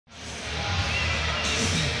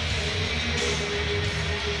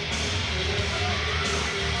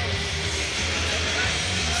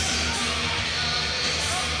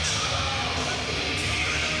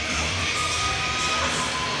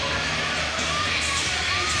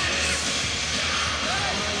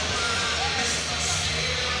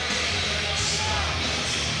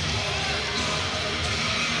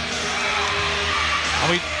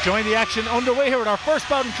join the action underway here with our first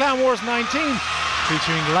bout in Clan Wars 19,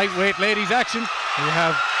 featuring lightweight ladies action. We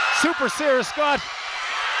have Super Sarah Scott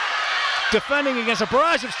defending against a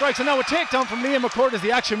barrage of strikes, and now a takedown from Leah McCourt as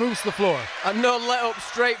the action moves to the floor. And no let up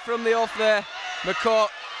straight from the off there. McCourt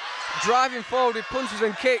driving forward with punches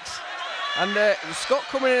and kicks, and Scott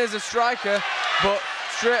coming in as a striker, but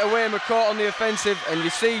straight away McCourt on the offensive, and you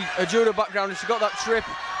see a judo background, and she got that trip,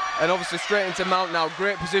 and obviously straight into mount now.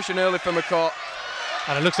 Great position early for McCourt.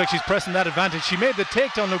 And it looks like she's pressing that advantage. She made the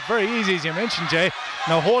takedown look very easy, as you mentioned, Jay.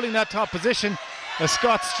 Now holding that top position as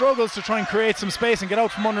Scott struggles to try and create some space and get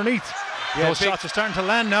out from underneath. Yeah, those shots are starting to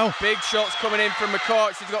land now. Big shots coming in from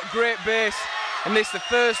McCourt. She's got great base, and this is the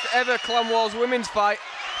first ever Clan Wars women's fight.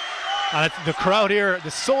 And the crowd here, the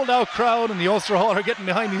sold-out crowd in the Ulster Hall, are getting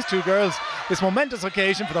behind these two girls. This momentous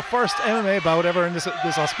occasion for the first MMA bout ever in this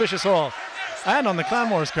auspicious hall, and on the Clan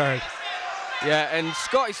Wars card. Yeah, and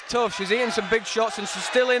Scott is tough. She's eating some big shots, and she's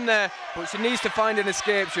still in there, but she needs to find an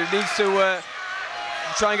escape. She needs to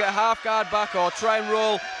try and get a half guard back or try and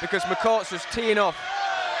roll, because McCourt's just teeing off.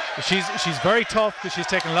 She's very tough because she's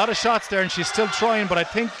taking a lot of shots there, and she's still trying, but I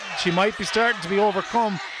think she might be starting to be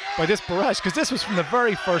overcome by this barrage, because this was from the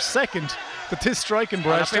very first second that this striking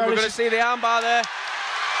barrage started. I think we're going to see the armbar there.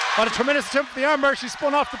 On a tremendous attempt for the armbar, she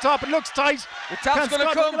spun off the top. It looks tight. The tap's going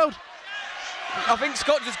to come. I think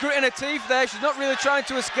Scott just gritting her teeth there. She's not really trying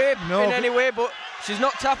to escape in any way, but she's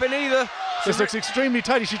not tapping either. This looks extremely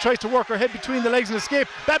tight as she tries to work her head between the legs and escape.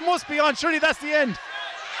 That must be on. Surely that's the end.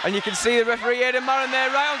 And you can see the referee Aidan Marin there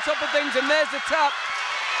right on top of things, and there's the tap.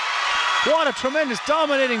 What a tremendous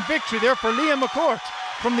dominating victory there for Leah McCourt.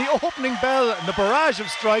 From the opening bell and the barrage of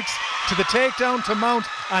strikes to the takedown to mount,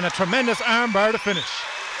 and a tremendous armbar to finish.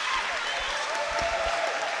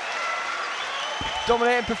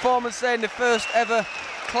 Dominating performance there in the first ever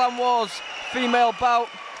Clan Wars female bout,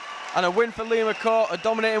 and a win for Leah McCourt, a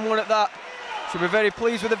dominating one at that. She'll be very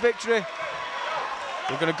pleased with the victory.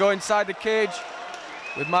 We're going to go inside the cage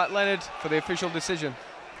with Mike Leonard for the official decision.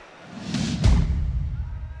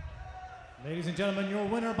 Ladies and gentlemen, your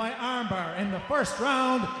winner by armbar in the first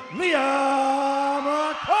round, Leah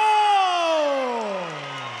McCourt!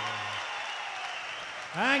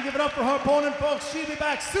 And give it up for her opponent, folks. She'll be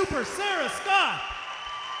back, Super Sarah Scott.